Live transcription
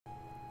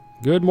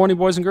Good morning,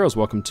 boys and girls.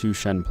 Welcome to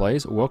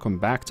Shenplays. Welcome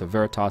back to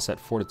Veritas at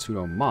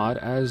Fortitudo mod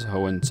as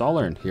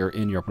Hohenzollern here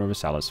in Europa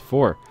Universalis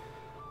 4.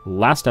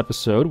 Last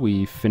episode,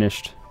 we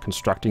finished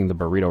constructing the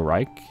Burrito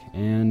Reich,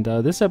 and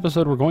this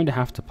episode we're going to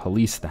have to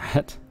police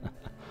that. We're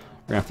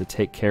going to have to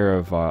take care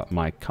of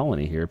my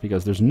colony here,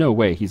 because there's no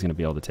way he's going to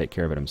be able to take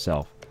care of it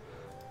himself.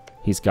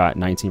 He's got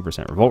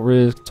 19% revolt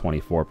risk,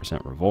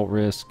 24% revolt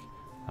risk.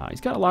 He's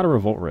got a lot of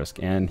revolt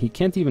risk, and he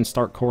can't even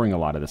start coring a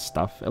lot of this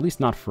stuff, at least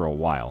not for a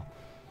while.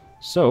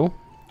 So,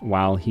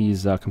 while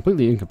he's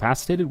completely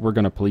incapacitated, we're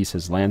going to police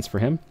his lands for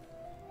him.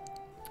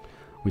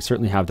 We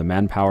certainly have the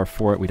manpower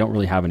for it. We don't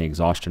really have any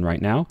exhaustion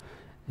right now.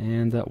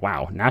 And,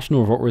 wow, national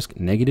revolt risk,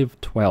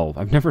 -12.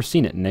 I've never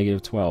seen it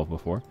 -12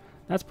 before.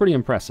 That's pretty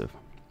impressive.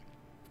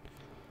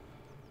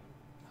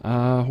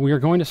 We are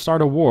going to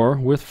start a war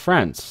with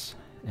France.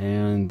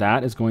 And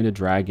that is going to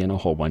drag in a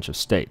whole bunch of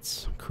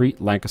states.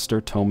 Crete,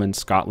 Lancaster, Thomond,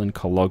 Scotland,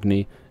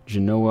 Cologne,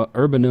 Genoa,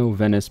 Urbino,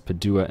 Venice,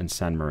 Padua, and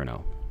San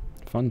Marino.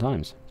 Fun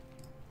times.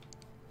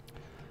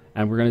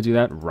 And we're going to do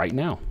that right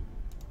now.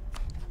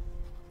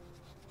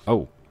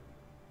 Oh,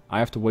 I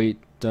have to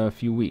wait a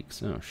few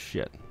weeks. Oh,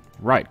 shit.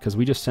 Right, because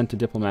we just sent a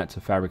diplomat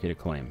to fabricate a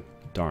claim.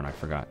 Darn, I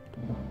forgot.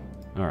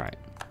 Alright.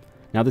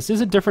 Now, this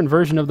is a different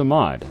version of the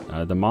mod.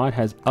 The mod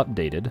has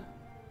updated.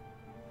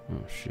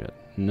 Oh, shit.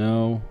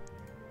 No.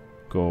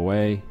 Go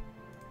away.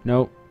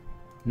 Nope.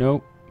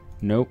 Nope.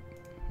 Nope.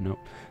 Nope.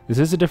 This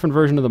is a different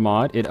version of the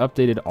mod. It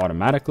updated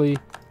automatically.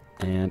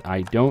 And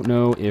I don't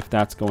know if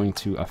that's going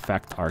to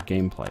affect our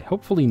gameplay.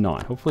 Hopefully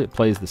not. Hopefully it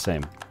plays the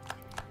same.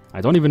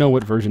 I don't even know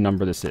what version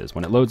number this is.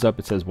 When it loads up,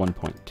 it says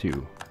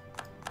 1.2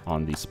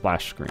 on the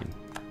splash screen.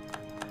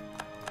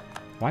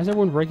 Why is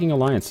everyone breaking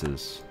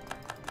alliances?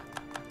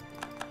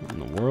 What in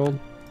the world?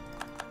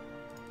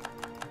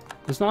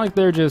 It's not like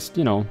they're just,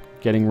 you know,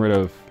 getting rid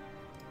of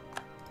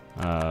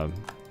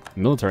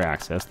military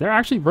access. They're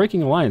actually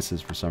breaking alliances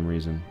for some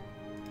reason.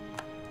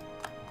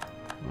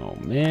 Oh,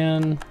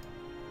 man.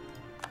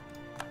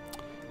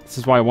 This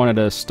is why I wanted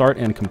to start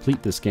and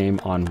complete this game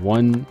on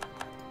one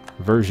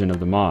version of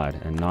the mod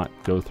and not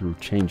go through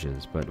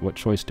changes, but what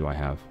choice do I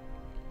have?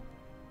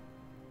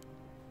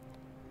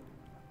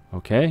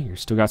 Okay, you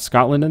still got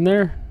Scotland in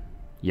there?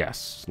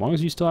 Yes, as long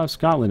as you still have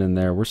Scotland in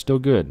there, we're still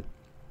good.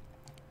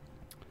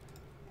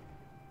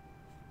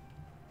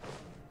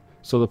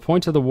 So the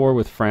point of the war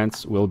with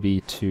France will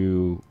be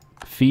to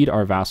feed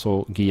our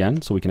vassal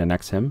Guyenne so we can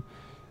annex him.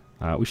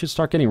 We should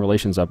start getting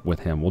relations up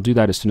with him. We'll do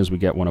that as soon as we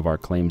get one of our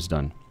claims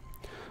done.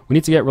 We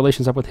need to get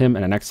relations up with him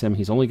and annex him.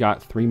 He's only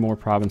got 3 more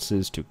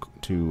provinces to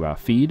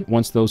feed.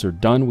 Once those are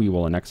done, we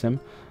will annex him.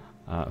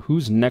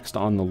 Who's next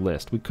on the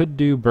list? We could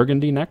do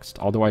Burgundy next,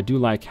 although I do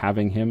like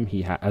having him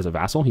as a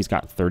vassal. He's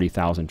got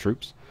 30,000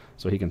 troops,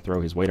 so he can throw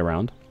his weight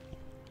around.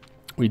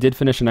 We did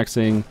finish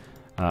annexing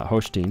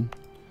Holstein,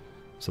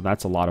 so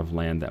that's a lot of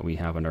land that we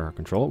have under our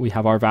control. We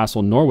have our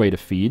vassal Norway to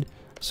feed,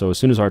 so as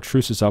soon as our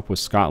truce is up with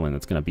Scotland,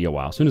 it's going to be a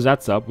while. As soon as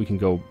that's up, we can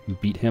go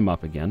beat him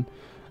up again.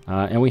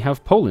 And we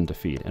have Poland to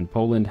feed, and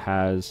Poland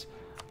has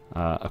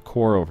a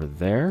core over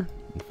there.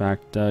 In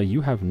fact,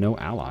 you have no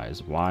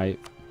allies. Why?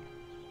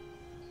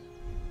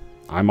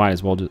 I might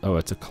as well just... Oh,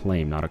 it's a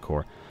claim, not a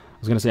core. I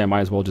was going to say I might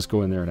as well just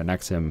go in there and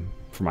annex him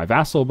for my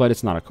vassal, but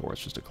it's not a core,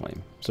 it's just a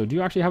claim. So do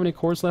you actually have any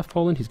cores left,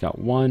 Poland? He's got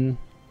 1,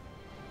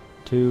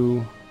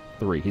 2,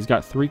 3. He's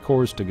got 3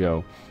 cores to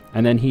go.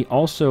 And then he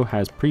also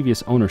has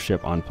previous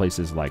ownership on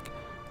places like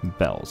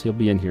Bells. He'll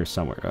be in here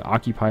somewhere.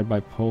 Occupied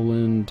by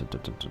Poland.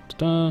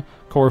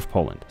 Core of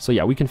Poland. So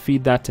yeah, we can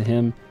feed that to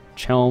him.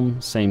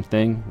 Chelm, same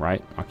thing,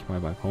 right?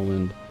 Occupied by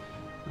Poland.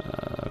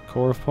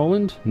 Core of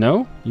Poland?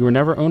 No? You were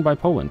never owned by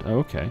Poland. Oh,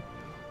 okay.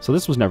 So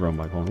this was never owned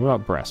by Poland. What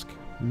about Brest?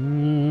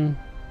 Nope.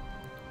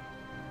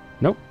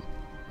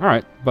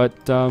 Alright,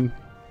 but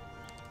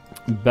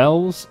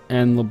Bells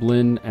and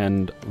Lublin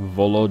and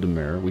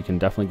Volodymyr we can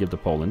definitely give to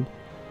Poland.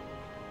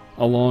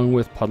 Along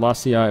with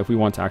Podlasia, if we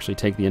want to actually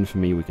take the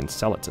infamy, we can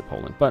sell it to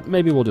Poland. But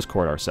maybe we'll just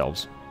core it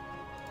ourselves.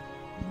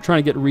 I'm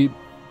trying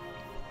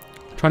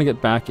to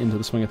get back into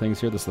the swing of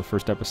things here. This is the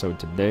first episode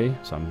today,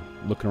 so I'm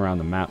looking around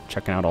the map,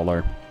 checking out all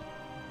our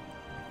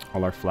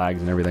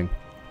flags and everything.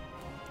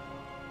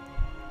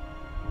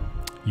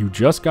 You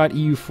just got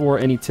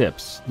EU4. Any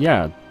tips?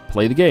 Yeah,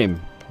 play the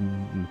game.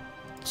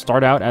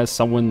 Start out as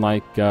someone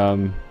like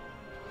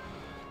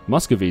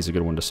Muscovy's a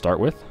good one to start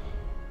with.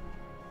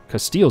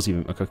 Castile's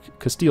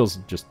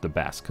just the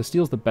best.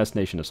 Castile's the best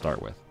nation to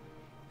start with.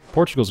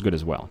 Portugal's good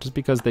as well, just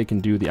because they can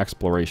do the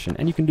exploration,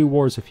 and you can do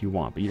wars if you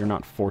want, but you're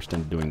not forced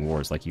into doing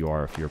wars like you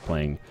are if you're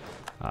playing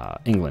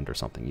England or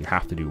something. You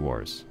have to do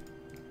wars,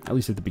 at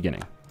least at the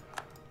beginning.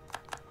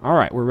 All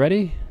right, we're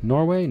ready.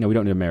 Norway? No, we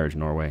don't need a marriage,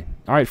 Norway.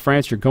 All right,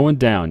 France, you're going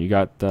down. You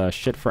got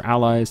shit for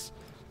allies.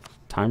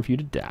 Time for you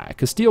to die.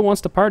 Castile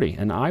wants to party,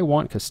 and I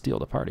want Castile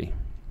to party.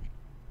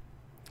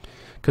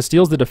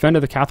 Castile's the defender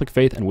of the Catholic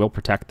faith and will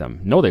protect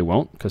them. No, they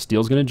won't.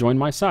 Castile's going to join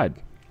my side.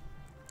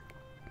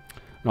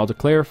 And I'll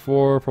declare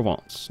for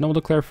Provence. No, we'll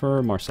declare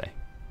for Marseille.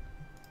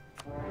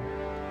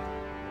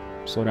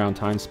 Slow down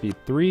time speed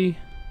 3.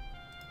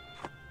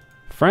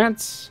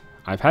 France.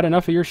 I've had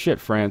enough of your shit,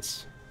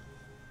 France.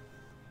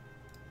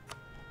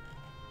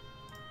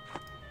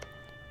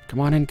 Come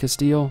on in,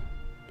 Castile.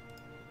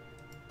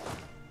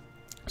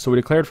 So we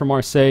declared for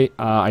Marseille.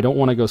 I don't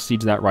want to go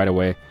siege that right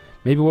away.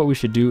 Maybe what we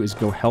should do is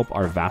go help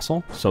our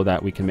vassal so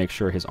that we can make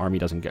sure his army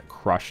doesn't get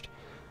crushed.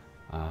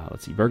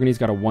 Let's see. Burgundy's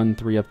got a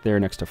 1-3 up there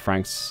next to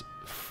France's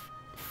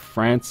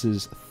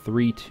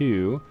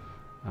 3-2.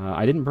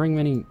 I didn't bring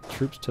many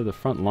troops to the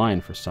front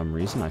line for some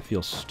reason. I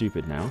feel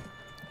stupid now.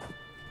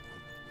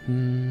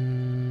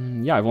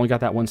 Yeah, I've only got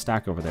that one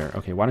stack over there.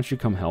 Okay, why don't you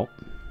come help?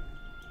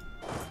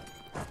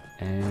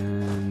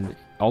 And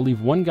I'll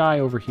leave one guy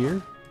over here.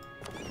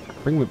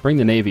 Bring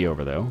the navy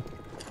over, though.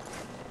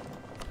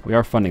 We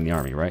are funding the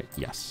army, right?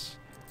 Yes.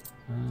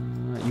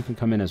 You can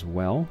come in as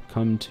well.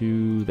 Come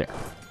to there.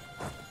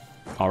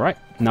 All right.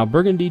 Now,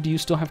 Burgundy, do you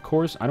still have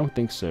cores? I don't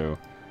think so.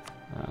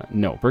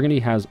 No, Burgundy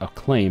has a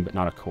claim, but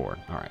not a core.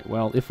 All right.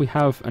 Well, if we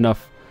have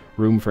enough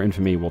room for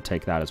infamy, we'll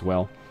take that as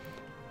well.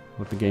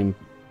 Let the game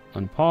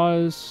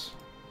unpause.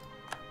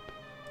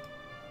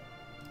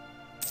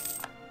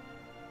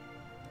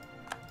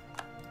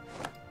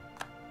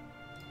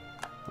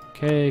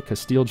 Okay,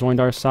 Castile joined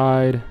our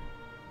side.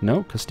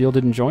 No, Castile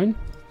didn't join.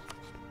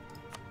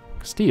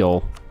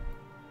 Castile?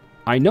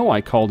 I know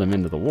I called him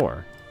into the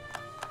war.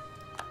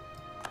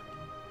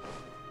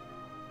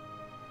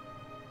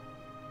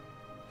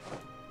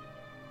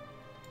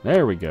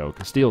 There we go.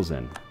 Castile's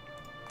in.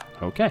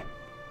 Okay.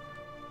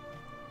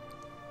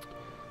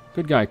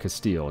 Good guy,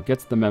 Castile.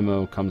 Gets the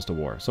memo, comes to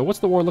war. So what's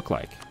the war look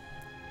like?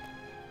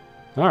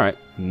 Alright,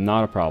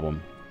 not a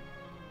problem.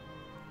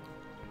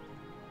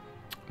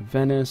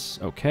 Venice,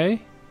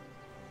 okay.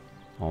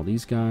 All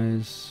these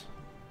guys.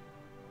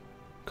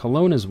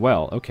 Cologne as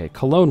well. Okay,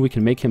 Cologne, we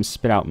can make him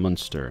spit out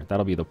Munster.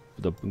 That'll be the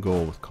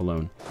goal with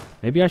Cologne.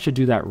 Maybe I should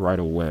do that right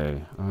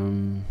away.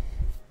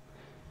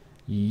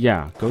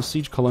 Yeah, go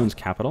siege Cologne's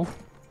capital.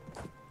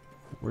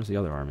 Where's the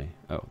other army?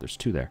 Oh, there's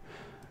two there.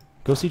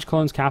 Go siege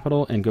Cologne's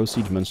capital and go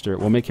siege Munster.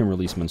 We'll make him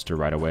release Munster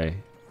right away.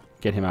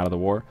 Get him out of the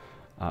war.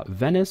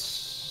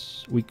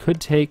 Venice, we could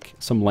take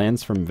some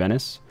lands from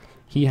Venice.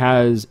 He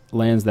has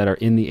lands that are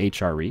in the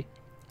HRE.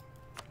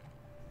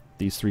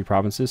 These three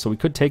provinces. So we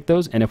could take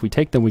those, and if we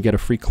take them, we get a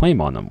free claim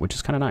on them, which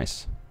is kind of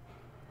nice.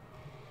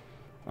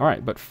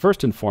 Alright, but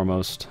first and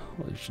foremost,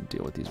 we should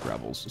deal with these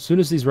rebels. As soon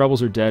as these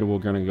rebels are dead, we're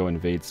going to go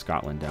invade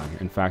Scotland down here.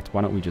 In fact,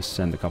 why don't we just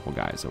send a couple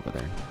guys over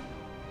there?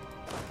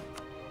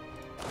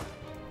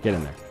 Get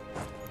in there.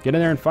 Get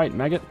in there and fight,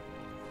 maggot.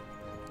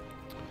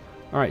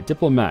 Alright,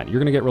 diplomat. You're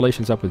going to get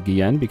relations up with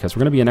Guyenne, because we're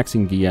going to be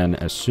annexing Guyenne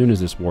as soon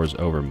as this war is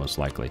over, most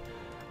likely.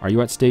 Are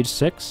you at stage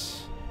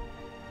 6?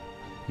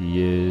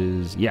 He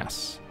is...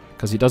 yes.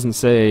 Because he doesn't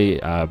say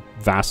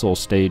vassal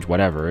stage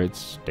whatever. It's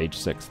stage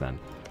 6 then.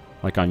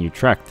 Like on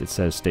Utrecht, it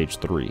says stage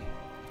 3.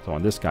 So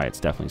on this guy, it's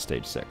definitely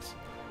stage 6.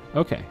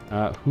 Okay.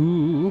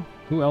 Who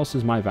else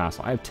is my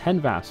vassal? I have 10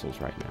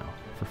 vassals right now,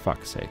 for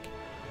fuck's sake.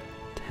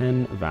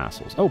 10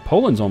 vassals. Oh,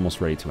 Poland's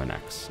almost ready to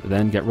annex.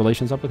 Then get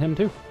relations up with him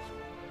too.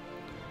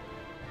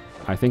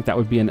 I think that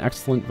would be an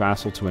excellent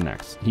vassal to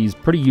annex. He's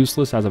pretty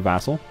useless as a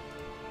vassal.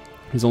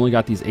 He's only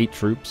got these 8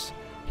 troops.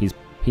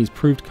 He's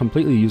proved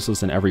completely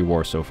useless in every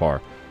war so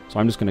far. So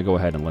I'm just going to go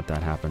ahead and let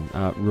that happen.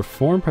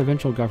 Reform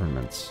provincial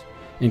governments.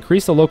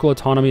 Increase the local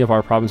autonomy of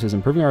our provinces,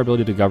 improving our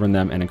ability to govern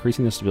them, and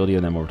increasing the stability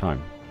of them over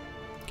time.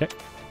 Okay.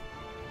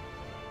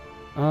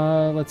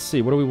 Let's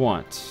see. What do we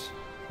want?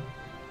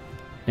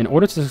 In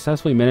order to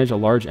successfully manage a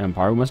large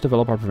empire, we must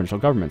develop our provincial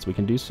governments. We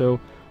can do so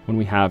when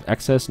we have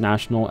excess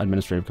national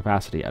administrative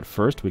capacity. At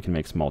first, we can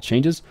make small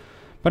changes.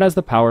 But as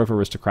the power of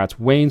aristocrats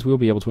wanes, we will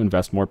be able to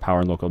invest more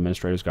power in local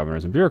administrators,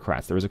 governors, and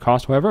bureaucrats. There is a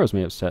cost, however, as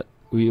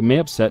we may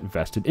upset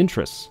vested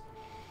interests.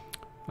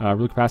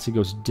 Ruler capacity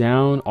goes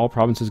down. All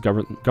provinces'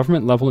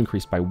 government level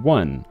increased by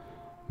 1.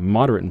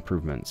 Moderate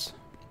improvements.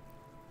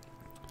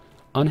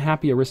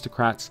 Unhappy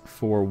aristocrats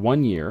for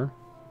 1 year,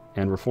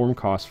 and reform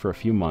costs for a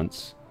few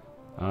months.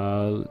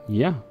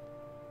 Yeah.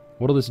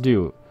 What'll this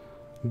do?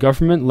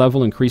 Government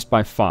level increased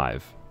by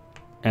 5,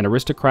 and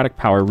aristocratic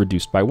power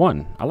reduced by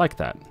 1. I like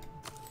that.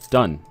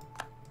 Done.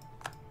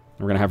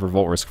 We're going to have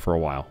revolt risk for a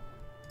while.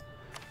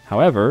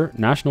 However,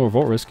 national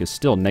revolt risk is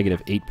still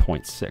negative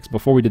 8.6.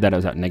 Before we did that, it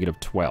was at negative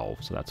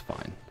 12, so that's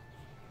fine.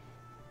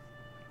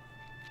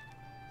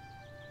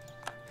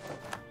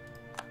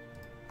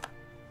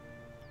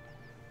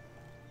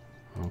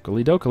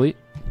 Oakley dokley.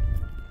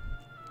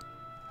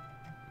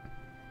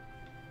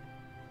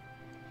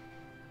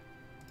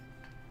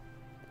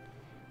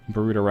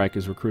 Burrito Reich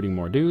is recruiting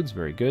more dudes.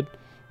 Very good.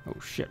 Oh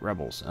shit,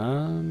 rebels.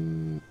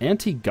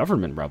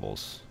 Anti-government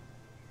rebels.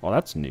 Well,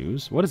 that's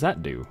news. What does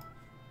that do?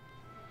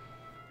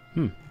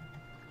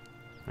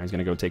 He's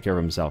gonna go take care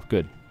of himself.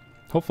 Good.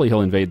 Hopefully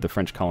he'll invade the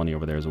French colony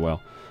over there as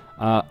well.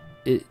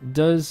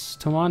 Does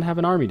Toman have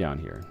an army down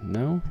here?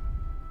 No?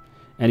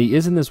 And he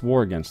is in this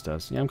war against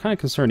us. Yeah, I'm kind of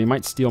concerned. He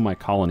might steal my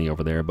colony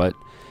over there, but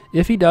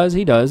if he does,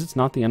 he does. It's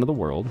not the end of the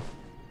world.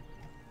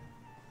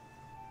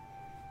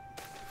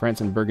 France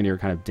and Burgundy are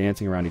kind of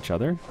dancing around each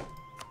other.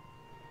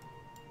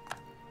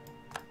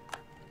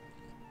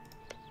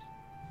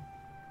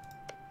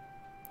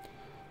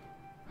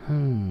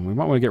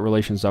 might want to get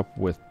relations up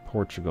with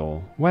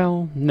Portugal.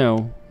 Well,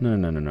 no.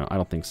 No. I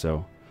don't think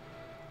so.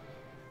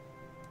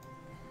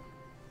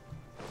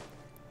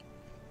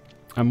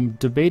 I'm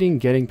debating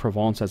getting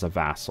Provence as a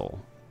vassal.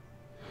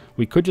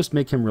 We could just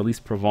make him release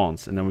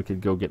Provence, and then we could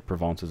go get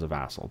Provence as a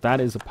vassal.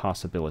 That is a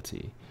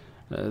possibility.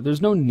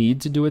 There's no need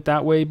to do it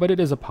that way, but it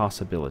is a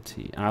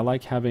possibility. I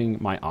like having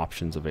my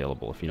options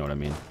available, if you know what I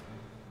mean.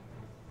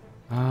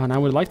 And I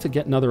would like to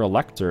get another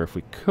elector if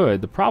we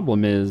could. The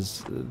problem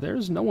is,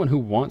 there's no one who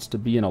wants to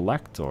be an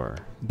elector.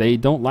 They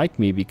don't like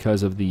me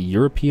because of the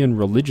European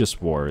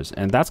religious wars,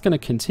 and that's going to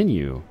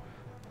continue.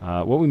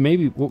 What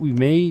we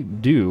may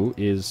do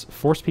is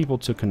force people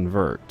to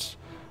convert.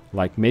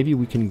 Like, maybe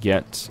we can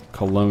get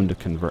Cologne to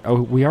convert.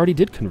 Oh, we already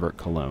did convert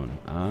Cologne.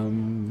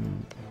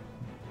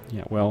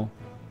 Yeah, well,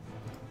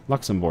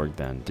 Luxembourg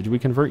then. Did we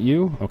convert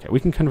you? Okay, we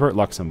can convert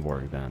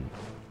Luxembourg then.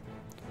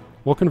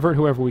 We'll convert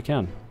whoever we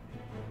can.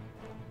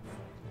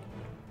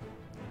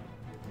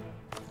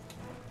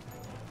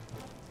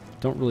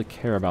 Don't really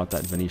care about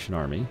that Venetian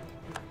army.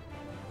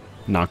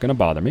 Not going to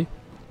bother me.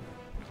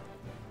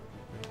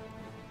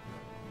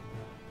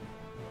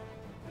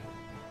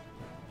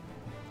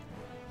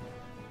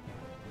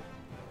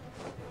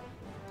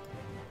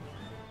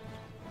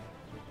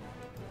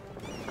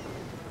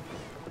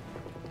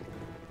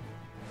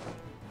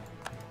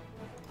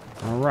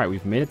 Alright,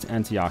 we've made it to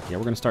Antiochia. We're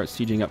going to start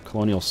sieging up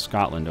colonial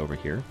Scotland over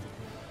here.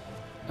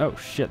 Oh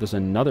shit, there's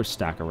another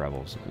stack of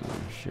rebels. Oh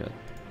shit.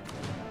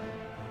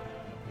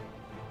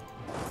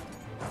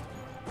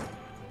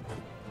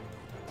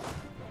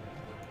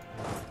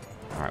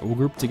 Alright, we'll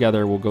group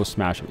together, we'll go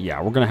smash them.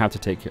 Yeah, we're going to have to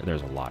take care.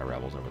 There's a lot of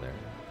rebels over there.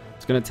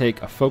 It's going to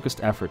take a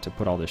focused effort to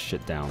put all this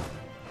shit down,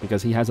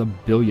 because he has a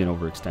billion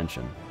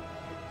overextension.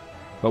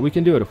 But we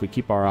can do it if we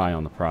keep our eye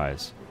on the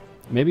prize.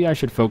 Maybe I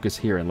should focus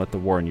here and let the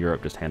war in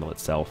Europe just handle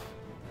itself.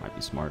 Might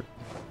be smart.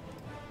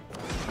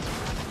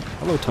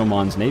 Hello,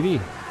 Tomon's Navy.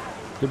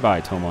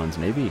 Goodbye, Tomon's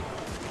Navy.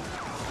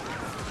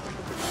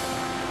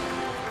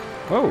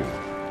 Whoa.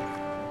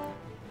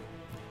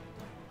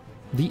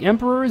 The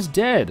Emperor is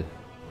dead.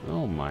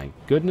 Oh my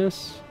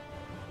goodness.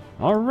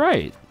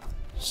 Alright.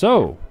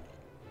 So,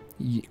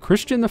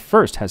 Christian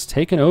I has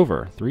taken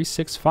over.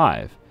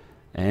 365.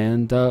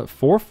 And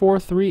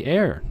 443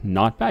 heir.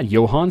 Not bad.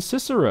 Johann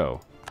Cicero.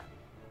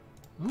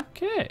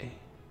 Okay.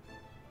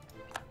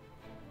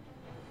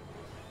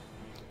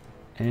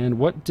 And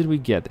what did we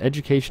get? The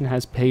education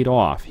has paid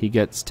off. He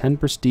gets 10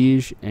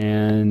 prestige,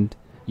 and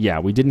yeah,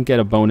 we didn't get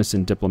a bonus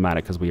in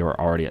diplomatic because we were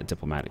already at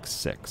diplomatic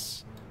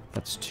 6.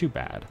 That's too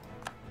bad.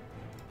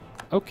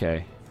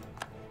 Okay.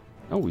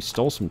 Oh, we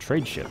stole some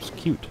trade ships.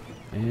 Cute.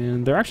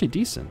 And they're actually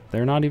decent.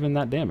 They're not even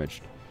that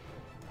damaged.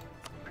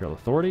 Imperial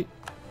Authority.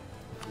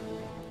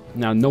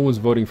 Now, no one's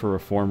voting for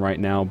reform right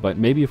now, but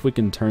maybe if we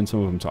can turn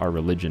some of them to our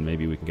religion,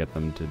 maybe we can get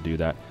them to do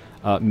that.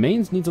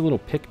 Mainz needs a little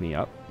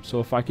pick-me-up, so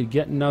if I could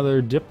get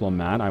another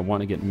diplomat, I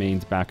want to get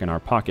Mainz back in our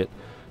pocket.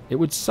 It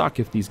would suck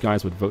if these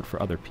guys would vote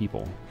for other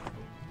people.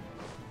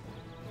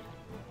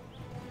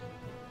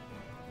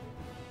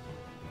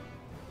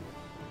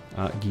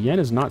 Guyenne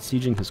is not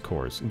sieging his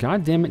cores.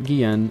 God damn it,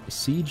 Guyenne,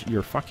 siege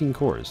your fucking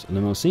cores.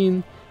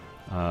 Limousin,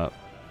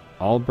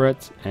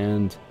 Albret,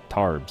 and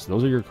Tarbes.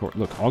 Those are your cores.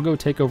 Look, I'll go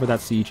take over that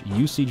siege.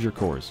 You siege your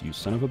cores, you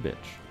son of a bitch.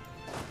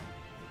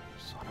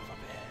 Son of a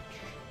bitch.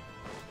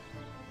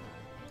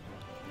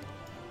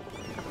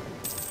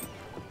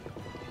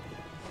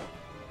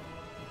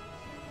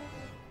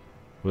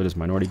 What is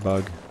minority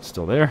bug?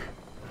 Still there?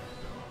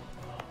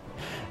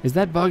 Is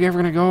that bug ever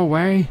going to go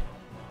away?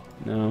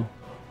 No.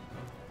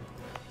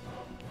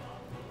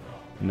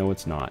 No,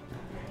 it's not.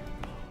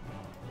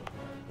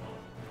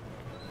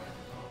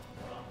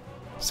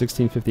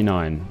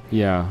 1659.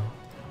 Yeah.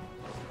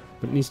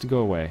 But it needs to go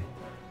away.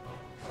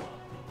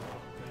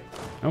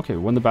 Okay,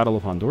 we won the Battle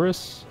of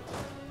Honduras.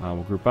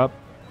 We'll group up,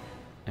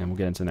 and we'll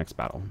get into the next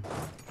battle.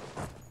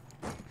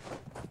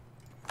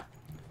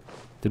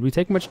 Did we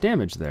take much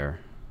damage there?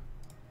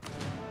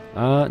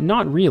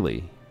 Not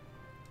really.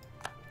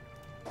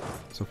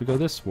 So if we go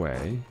this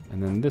way,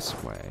 and then this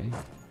way...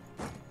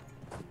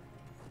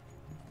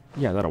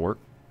 Yeah, that'll work.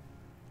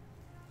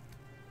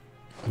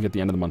 We get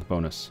the end of the month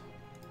bonus.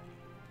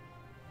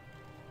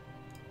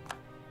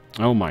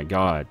 Oh my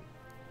god.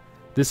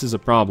 This is a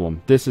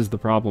problem. This is the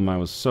problem I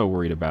was so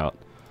worried about.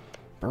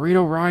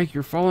 Burrito Reich,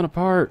 you're falling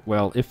apart.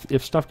 Well,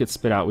 if stuff gets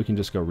spit out, we can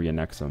just go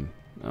re-annex them.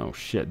 Oh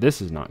shit,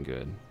 this is not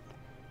good.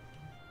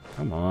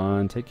 Come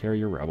on, take care of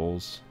your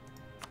rebels.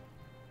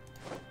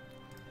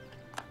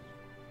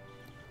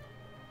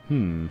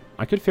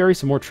 I could ferry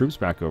some more troops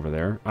back over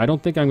there. I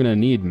don't think I'm going to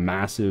need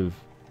massive...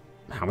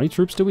 How many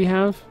troops do we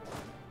have?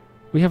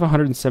 We have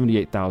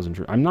 178,000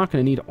 troops. I'm not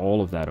going to need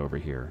all of that over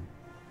here.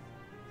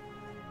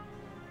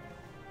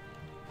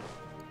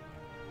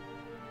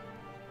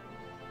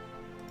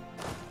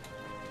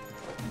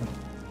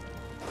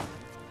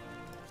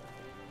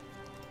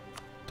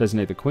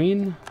 Designate the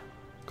queen.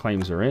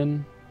 Claims are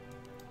in.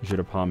 Jeu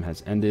de Paume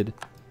has ended.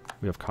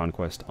 We have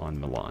conquest on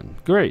Milan.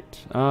 Great.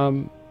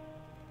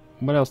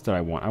 What else did I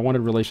want? I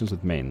wanted relations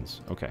with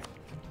Mainz. Okay.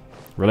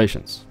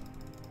 Relations.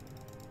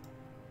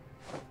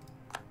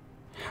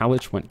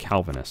 Hallich went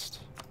Calvinist.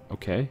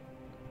 Okay.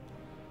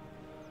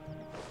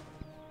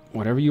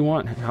 Whatever you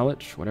want,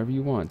 Hallich. Whatever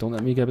you want. Don't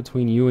let me get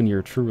between you and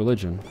your true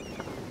religion.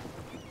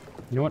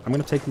 You know what? I'm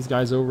going to take these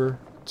guys over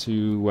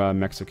to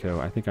Mexico.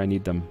 I think I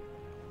need them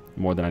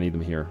more than I need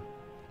them here.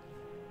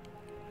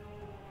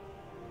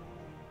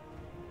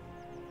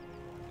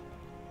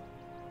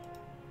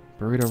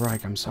 Burrito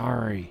Reich, I'm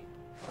sorry.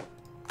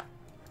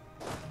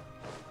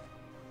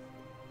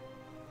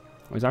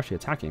 Oh, he's actually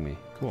attacking me.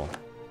 Cool.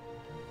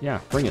 Yeah,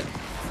 bring it.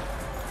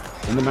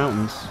 In the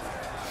mountains.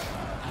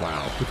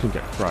 Wow, he can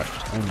get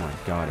crushed. Oh my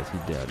god, is he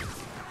dead.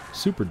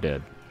 Super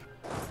dead.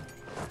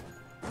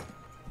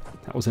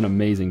 That was an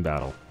amazing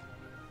battle.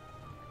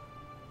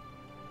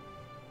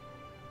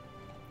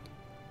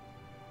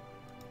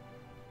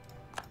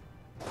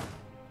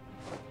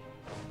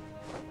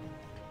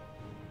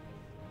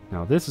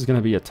 Now this is going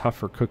to be a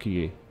tougher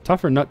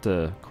nut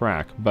to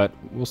crack, but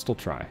we'll still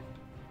try.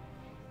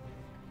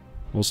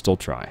 We'll still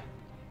try.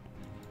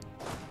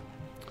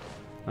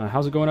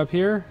 How's it going up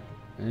here?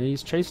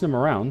 He's chasing him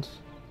around.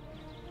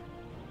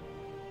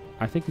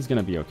 I think he's going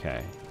to be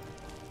okay.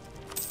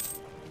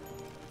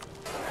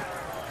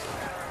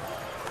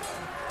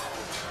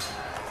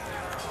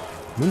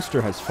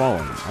 Münster has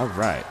fallen. All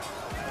right.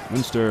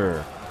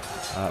 Münster.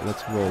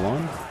 Let's roll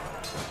on.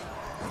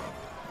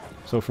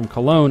 So from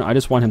Cologne, I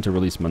just want him to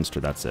release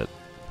Münster. That's it.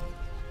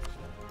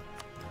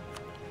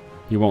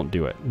 He won't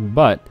do it.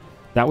 But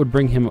that would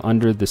bring him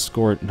under the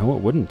score. No,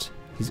 it wouldn't.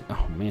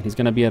 Oh man, he's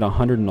going to be at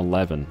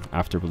 111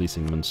 after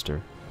releasing Münster.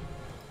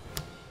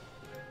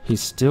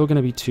 He's still going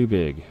to be too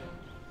big.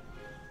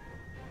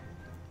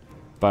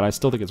 But I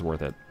still think it's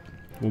worth it.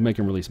 We'll make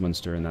him release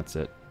Münster, and that's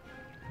it.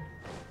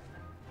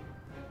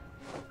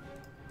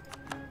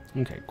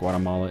 Okay,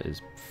 Guatemala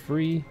is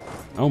free.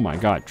 Oh my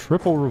god,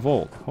 triple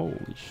revolt. Holy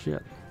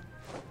shit.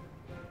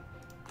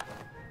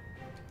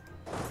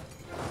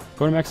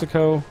 Go to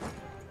Mexico.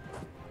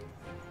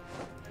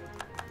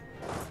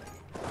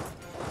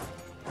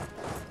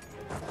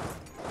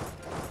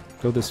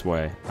 Go this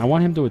way. I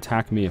want him to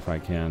attack me if I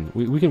can.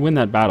 We can win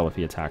that battle if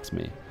he attacks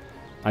me.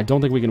 I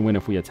don't think we can win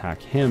if we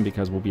attack him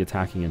because we'll be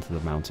attacking into the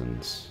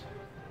mountains.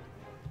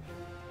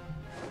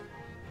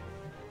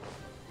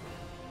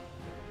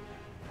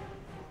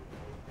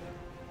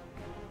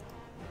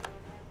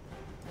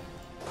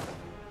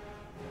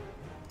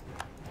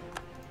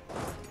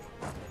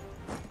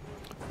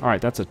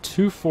 Alright, that's a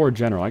 2-4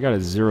 general. I got a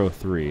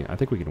 0-3. I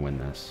think we can win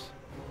this.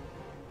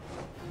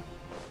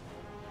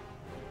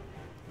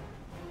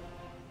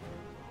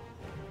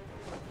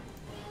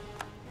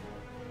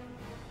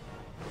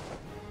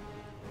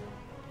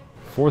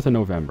 Fourth of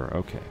November.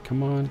 Okay,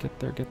 come on, get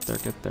there, get there,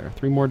 get there.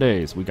 3 more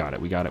days. We got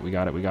it, we got it, we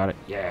got it, we got it.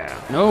 Yeah.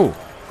 No!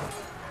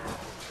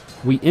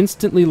 We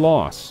instantly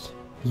lost.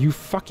 You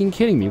fucking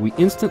kidding me? We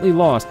instantly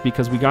lost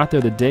because we got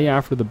there the day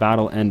after the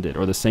battle ended,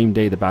 or the same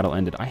day the battle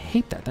ended. I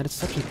hate that. That is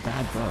such a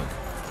bad bug.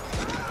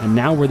 And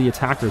now we're the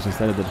attackers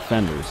instead of the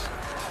defenders.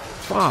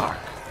 Fuck.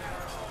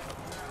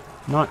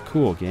 Not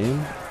cool,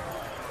 game.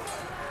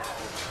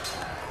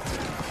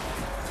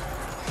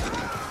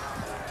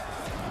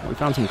 We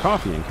found some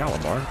coffee in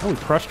Calabar. Oh, we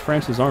crushed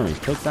France's army.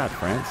 Take that,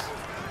 France.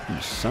 You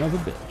son of a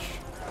bitch.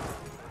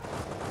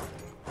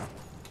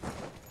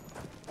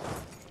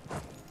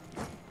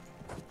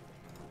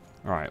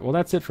 Alright, well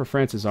that's it for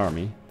France's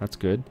army. That's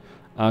good.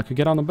 Could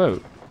get on the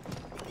boat.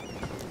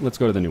 Let's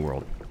go to the New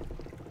World.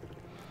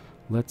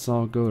 Let's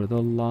all go to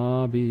the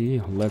lobby.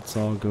 Let's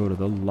all go to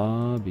the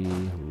lobby.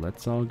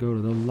 Let's all go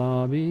to the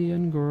lobby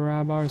and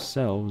grab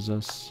ourselves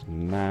a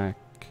snack.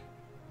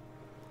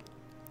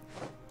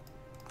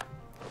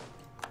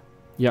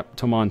 Yep,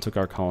 Toman took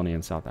our colony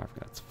in South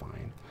Africa. That's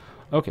fine.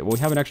 Okay, well, we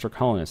have an extra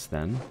colonist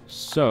then.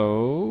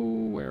 So,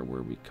 where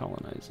were we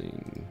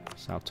colonizing?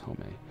 Sao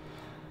Tome.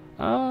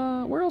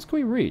 Where else can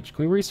we reach?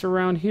 Can we reach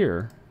around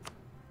here?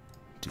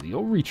 Do the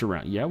old reach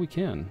around? Yeah, we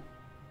can.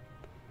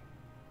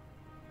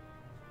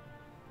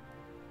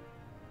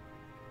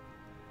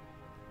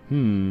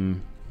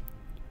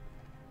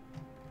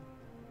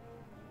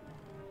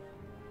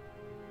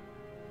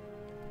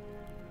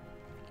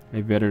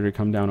 Maybe better to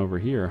come down over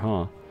here,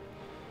 huh?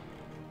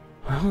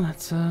 Well,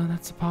 that's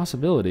a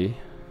possibility.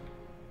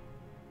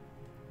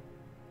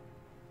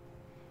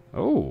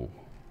 Oh.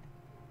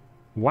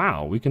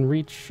 Wow, we can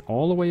reach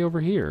all the way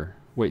over here.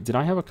 Wait, did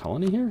I have a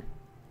colony here?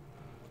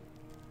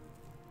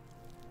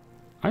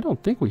 I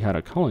don't think we had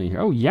a colony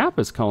here. Oh, Yap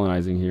is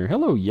colonizing here.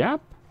 Hello,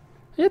 Yap.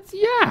 It's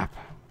Yap.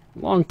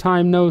 Long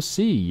time no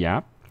see,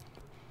 Yap.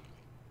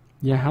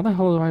 Yeah, how the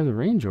hell do I have the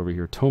range over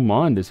here?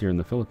 Tomond is here in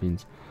the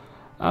Philippines.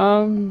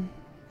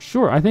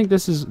 Sure, I think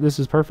this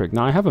is perfect.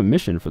 Now I have a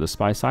mission for the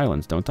Spice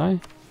Islands, don't I?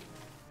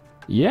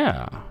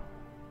 Yeah.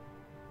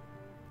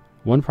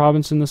 1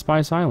 province in the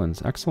Spice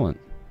Islands. Excellent.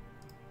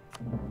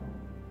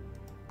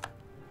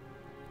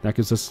 That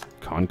gives us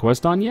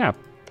conquest on Yap.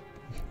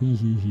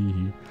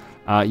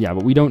 Yeah,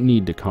 but we don't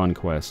need to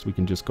conquest. We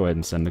can just go ahead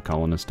and send a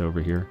colonist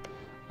over here.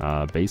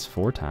 Base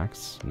 4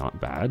 tax. Not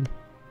bad.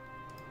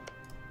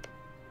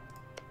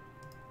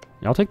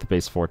 Yeah, I'll take the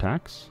base 4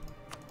 tax.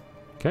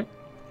 Okay,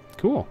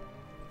 cool.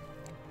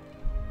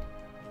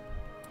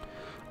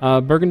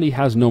 Burgundy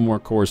has no more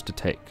cores to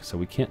take, so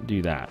we can't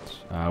do that.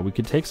 We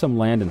could take some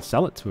land and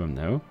sell it to him,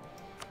 though.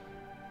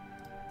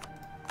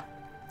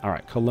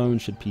 Alright, Cologne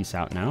should peace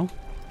out now.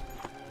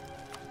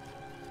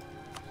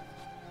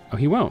 Oh,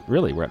 he won't.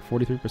 Really? We're at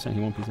 43%. He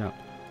won't peace out.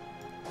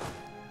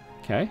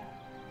 Okay.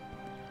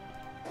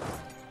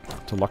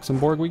 To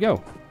Luxembourg we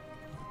go.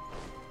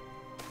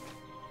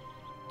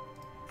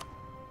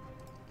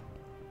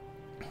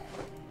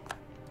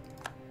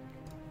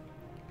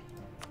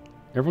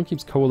 Everyone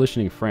keeps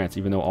coalitioning France,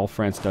 even though all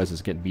France does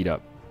is get beat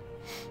up.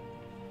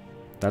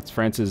 That's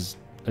France's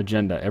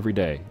agenda every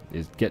day,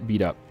 is get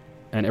beat up.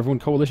 And everyone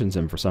coalitions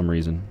him for some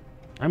reason.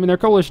 I mean, they're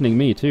coalitioning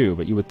me too,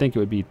 but you would think it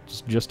would be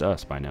just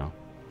us by now.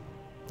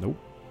 Nope.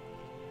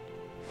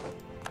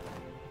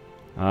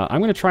 I'm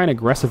going to try an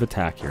aggressive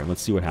attack here.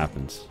 Let's see what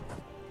happens.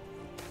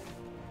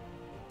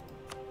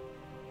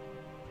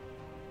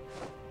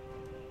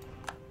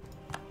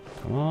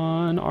 Come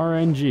on,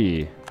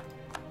 RNG.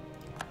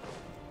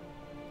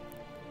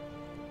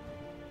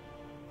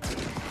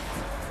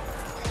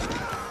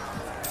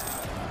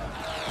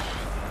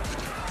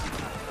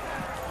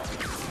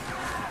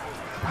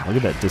 Wow, look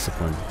at that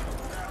discipline.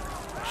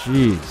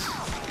 Jeez.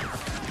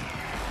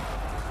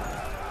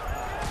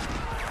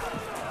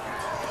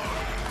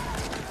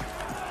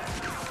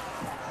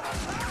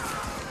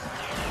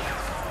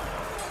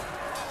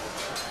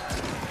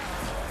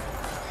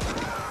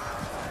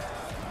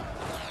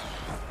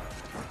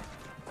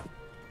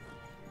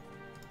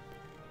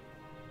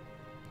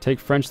 Take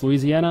French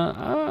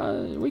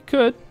Louisiana? We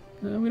could.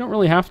 We don't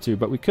really have to,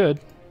 but we could.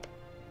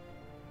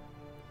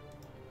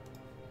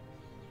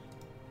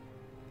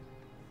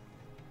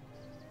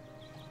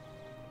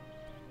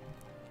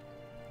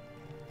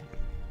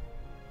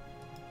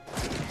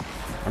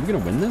 Are we going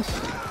to win this?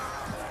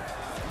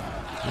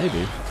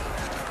 Maybe.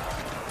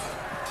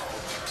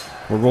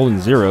 We're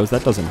rolling zeros.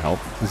 That doesn't help.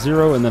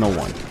 0 and then a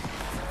 1.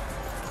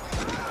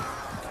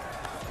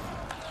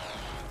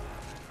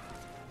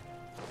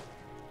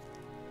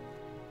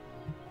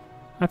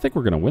 I think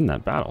we're going to win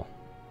that battle.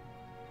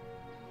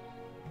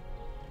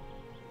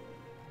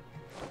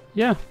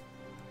 Yeah.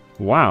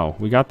 Wow.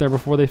 We got there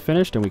before they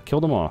finished and we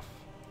killed them off.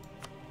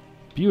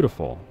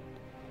 Beautiful.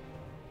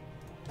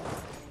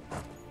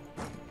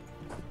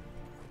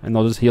 And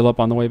they'll just heal up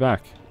on the way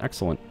back.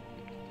 Excellent.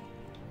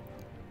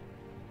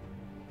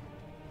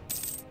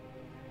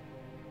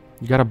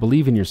 You gotta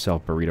believe in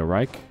yourself, Burrito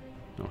Reich.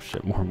 Oh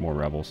shit, more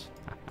rebels.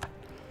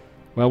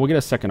 Well, we'll get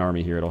a second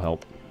army here. It'll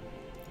help.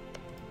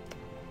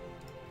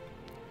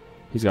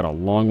 He's got a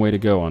long way to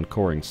go on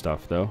coring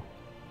stuff, though.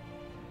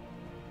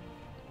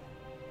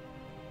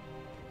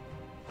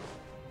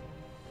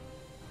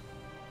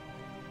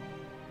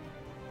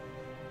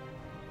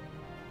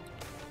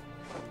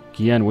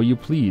 Guienne, will you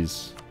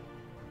please?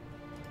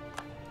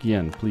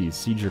 Guienne, please,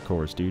 siege your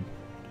cores, dude.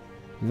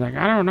 He's like,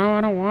 I don't know,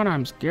 I don't want to,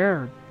 I'm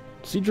scared.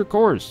 Siege your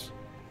cores.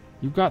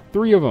 You've got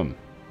 3 of them.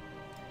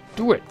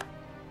 Do it.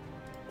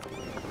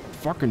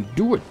 Fucking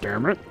do it,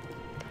 damn it.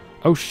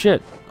 Oh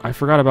shit, I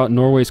forgot about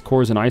Norway's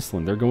cores in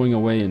Iceland. They're going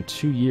away in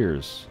 2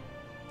 years.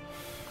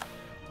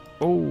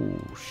 Oh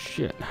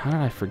shit, how did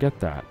I forget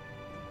that?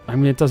 I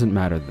mean, it doesn't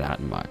matter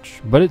that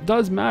much, but it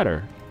does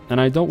matter. And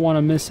I don't want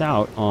to miss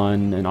out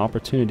on an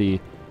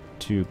opportunity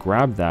to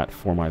grab that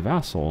for my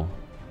vassal.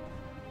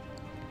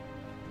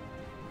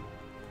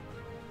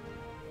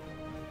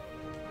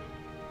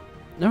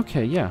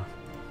 Okay, yeah.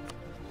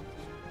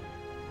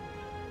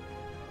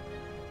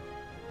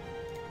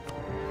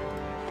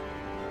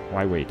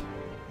 Why wait?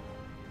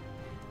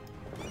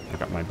 I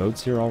got my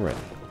boats here already.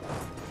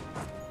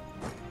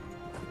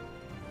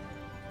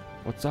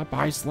 What's up,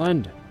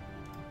 Iceland?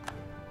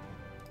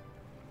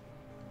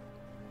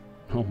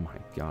 Oh my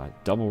god,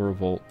 double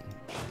revolt.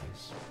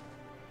 Jeez.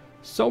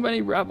 So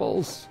many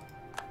rebels!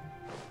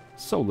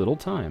 So little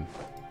time.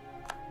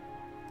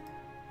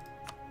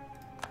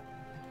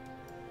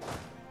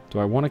 Do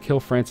I want to kill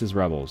France's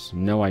rebels?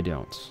 No, I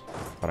don't.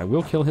 But I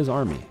will kill his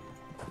army.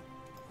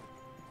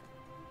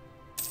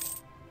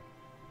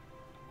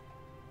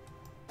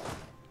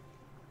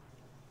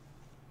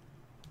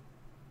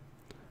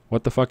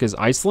 What the fuck is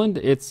Iceland?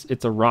 It's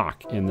a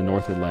rock in the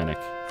North Atlantic.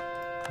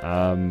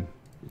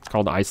 It's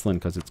called Iceland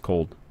because it's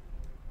cold.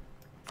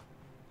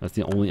 That's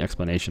the only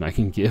explanation I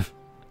can give.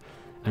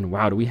 And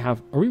wow, do we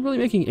have... Are we really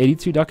making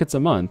 82 ducats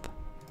a month?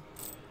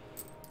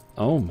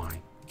 Oh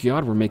my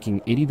god, we're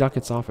making 80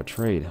 ducats off a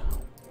trade.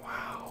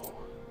 Wow.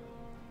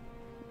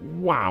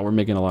 Wow, we're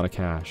making a lot of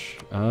cash.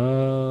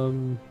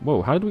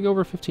 Whoa, how did we go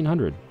over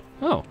 1,500?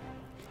 Oh.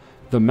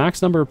 The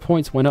max number of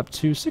points went up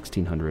to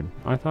 1,600.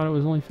 I thought it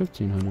was only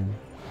 1,500.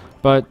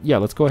 But yeah,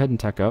 let's go ahead and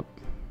tech up.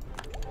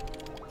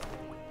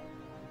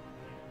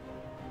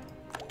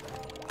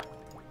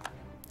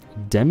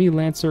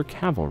 Demi-Lancer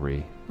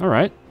Cavalry.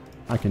 Alright,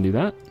 I can do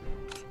that.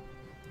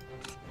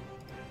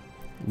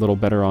 A little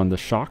better on the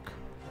shock.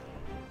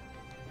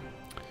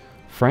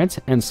 France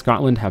and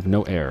Scotland have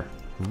no heir.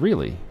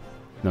 Really?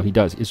 No, he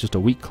does. It's just a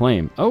weak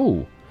claim.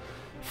 Oh!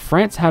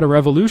 France had a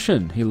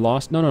revolution. He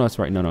lost... No, that's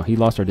right. No. He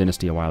lost our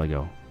dynasty a while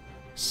ago.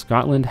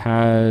 Scotland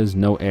has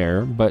no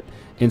heir, but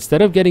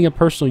instead of getting a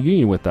personal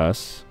union with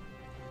us,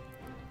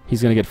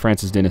 he's going to get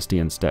France's dynasty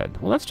instead.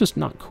 Well, that's just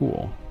not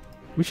cool.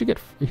 He should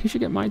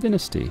get my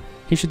dynasty.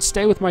 He should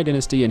stay with my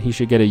dynasty, and he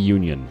should get a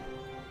union.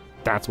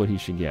 That's what he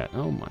should get.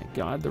 Oh my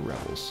god, the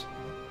rebels.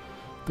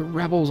 The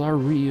rebels are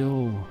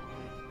real.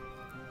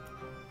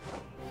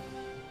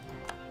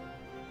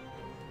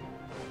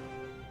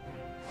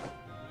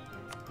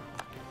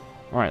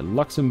 Alright,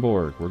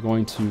 Luxembourg. We're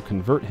going to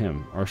convert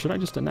him. Or should I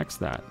just annex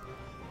that?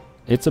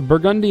 It's a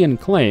Burgundian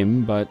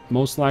claim, but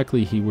most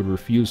likely he would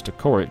refuse to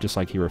core it, just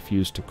like he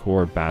refused to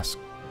core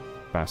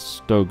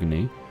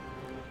Bastogny.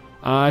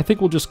 I think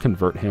we'll just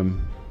convert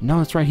him. No,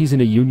 that's right. He's in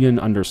a union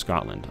under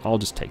Scotland. I'll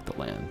just take the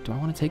land. Do I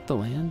want to take the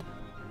land?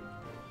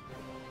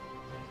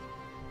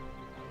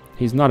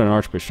 He's not an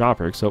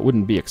archbishopric, so it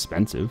wouldn't be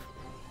expensive.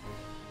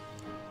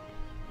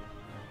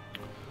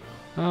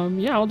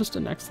 Yeah, I'll just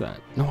annex that.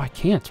 No, I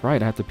can't.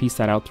 Right, I have to piece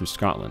that out through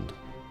Scotland.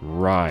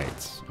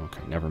 Right.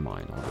 Okay, never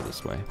mind. I'll go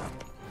this way.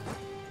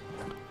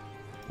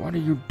 What are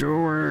you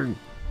doing?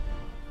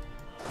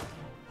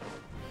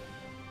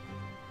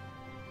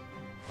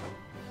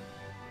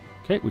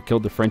 Okay, we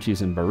killed the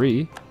Frenchies in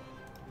Bari.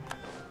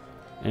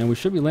 And we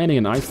should be landing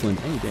in Iceland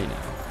any day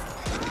now.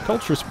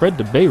 Culture spread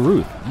to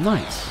Beirut.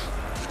 Nice.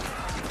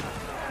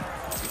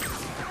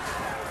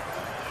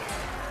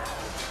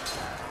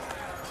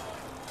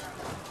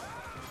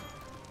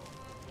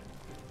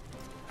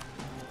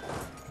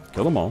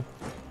 Kill them all.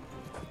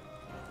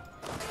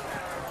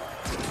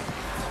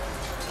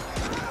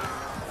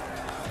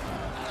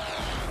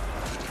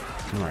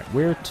 Alright,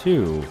 where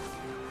to?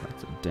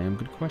 That's a damn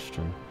good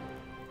question.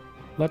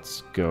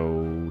 Let's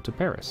go to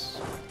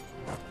Paris.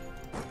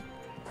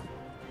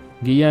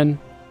 Guyenne.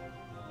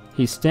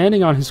 He's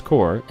standing on his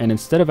core, and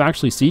instead of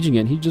actually sieging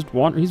it,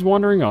 he's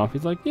wandering off.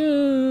 He's like,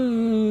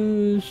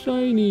 yeah,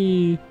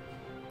 shiny.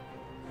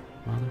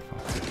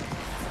 Motherfucker.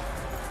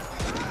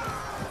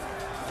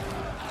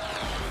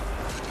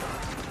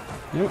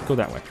 You know what? Go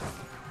that way.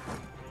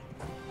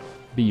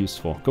 Be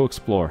useful. Go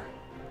explore.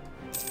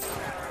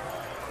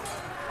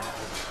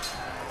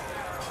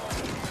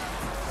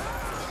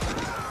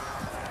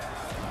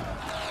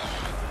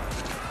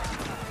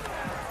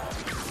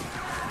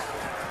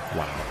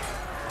 Wow.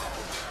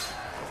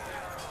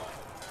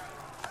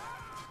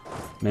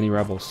 Many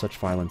rebels, such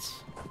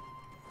violence.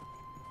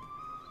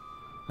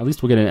 At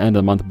least we'll get an end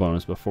of the month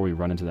bonus before we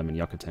run into them in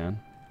Yucatan.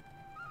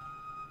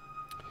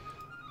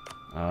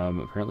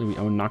 Apparently we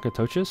own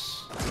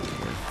Nakatochis.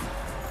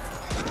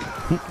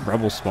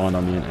 Rebels spawned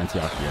on me in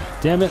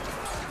Antiochia. Damn it!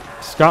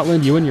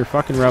 Scotland, you and your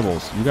fucking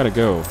rebels. You gotta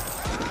go.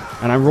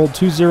 And I rolled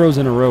 2 zeros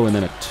in a row and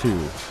then a 2.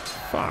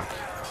 Fuck.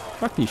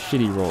 Fuck these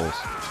shitty rolls.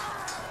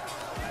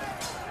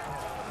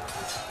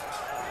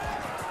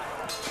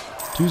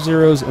 2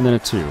 zeros and then a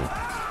 2. Alright,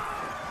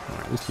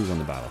 at least we won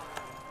the battle.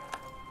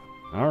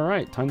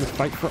 Alright, time to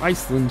fight for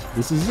Iceland.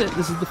 This is it.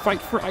 This is the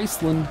fight for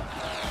Iceland.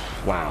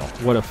 Wow,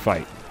 what a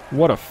fight.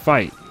 What a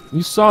fight.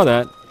 You saw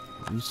that.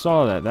 You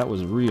saw that. That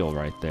was real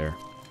right there.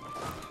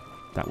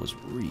 That was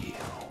real.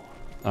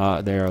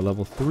 They are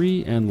level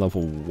 3 and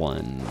level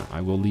 1.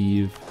 I will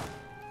leave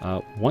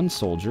 1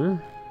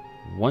 soldier,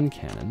 1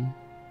 cannon,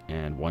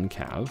 and 1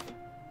 cav.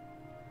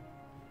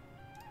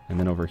 And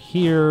then over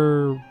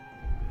here,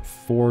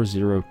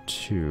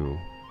 402.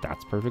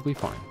 That's perfectly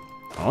fine.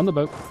 On the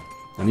boat.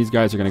 And these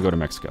guys are going to go to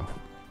Mexico.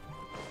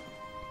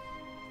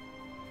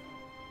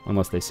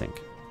 Unless they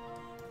sink.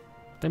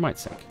 They might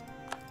sink.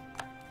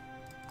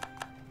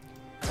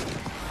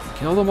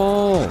 Kill them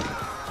all!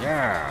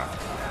 Yeah!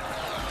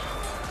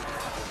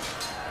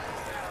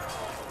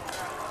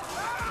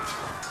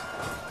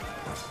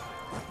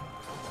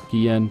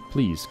 Guyenne,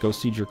 please, go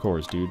siege your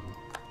cores, dude.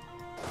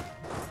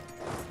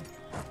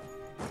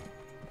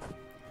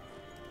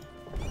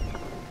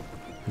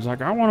 He's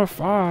like, I want to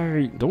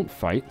fight! Don't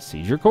fight,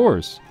 siege your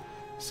cores.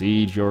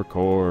 Siege your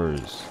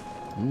cores.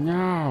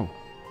 No!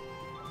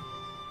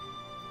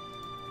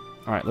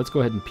 Alright, let's go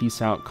ahead and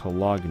peace out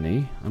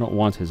Cologne. I don't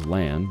want his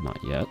land, not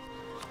yet.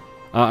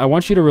 I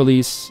want you to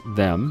release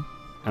them,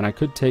 and I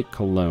could take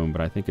Cologne, but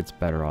I think it's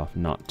better off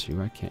not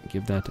to. I can't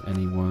give that to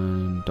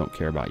anyone. Don't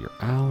care about your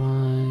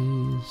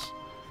allies.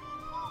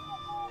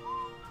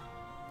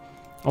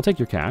 I'll take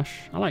your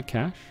cash. I like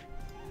cash.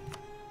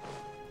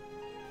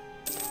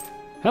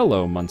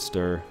 Hello,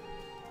 Munster.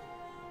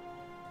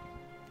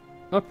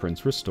 A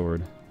prince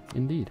restored.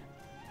 Indeed.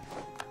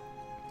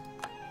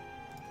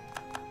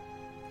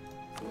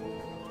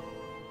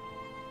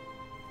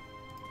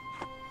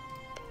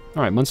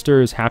 Alright,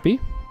 Munster is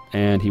happy,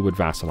 and he would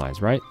vassalize,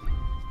 right?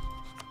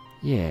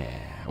 Yeah,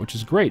 which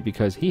is great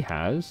because he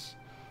has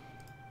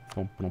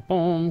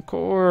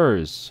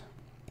cores.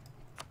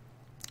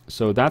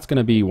 So that's going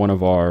to be one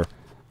of our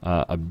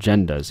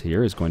agendas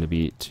here, is going to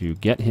be to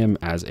get him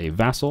as a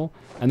vassal,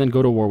 and then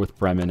go to war with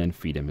Bremen and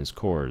feed him his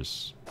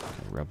cores.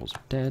 Okay, rebels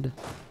are dead.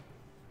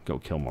 Go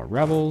kill more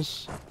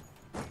rebels.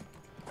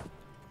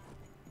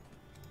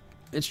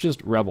 It's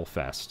just rebel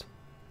fest.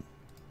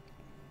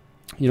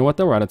 You know what,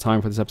 though? We're out of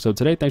time for this episode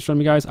today. Thanks for joining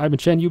me, guys. I've been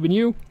Shen, you've been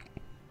you.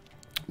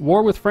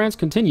 War with France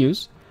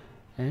continues,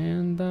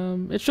 and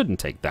it shouldn't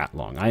take that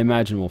long. I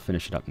imagine we'll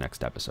finish it up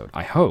next episode.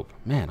 I hope.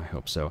 Man, I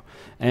hope so.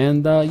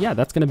 And yeah,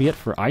 that's going to be it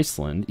for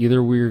Iceland.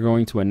 Either we're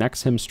going to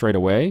annex him straight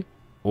away,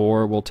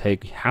 or we'll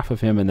take half of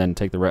him and then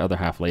take the other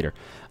half later.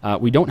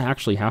 We don't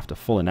actually have to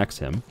full annex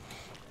him,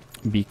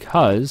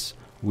 because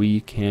we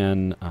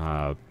can...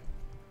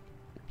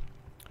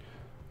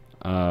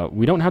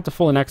 we don't have to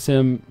full annex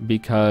him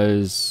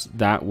because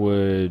that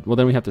would... Well,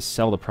 then we have to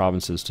sell the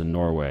provinces to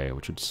Norway,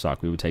 which would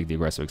suck. We would take the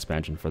aggressive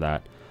expansion for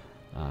that.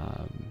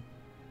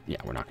 Yeah,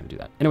 we're not going to do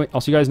that. Anyway,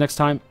 I'll see you guys next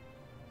time.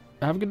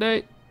 Have a good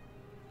day.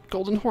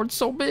 Golden Horde's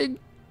so big.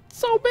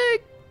 So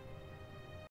big.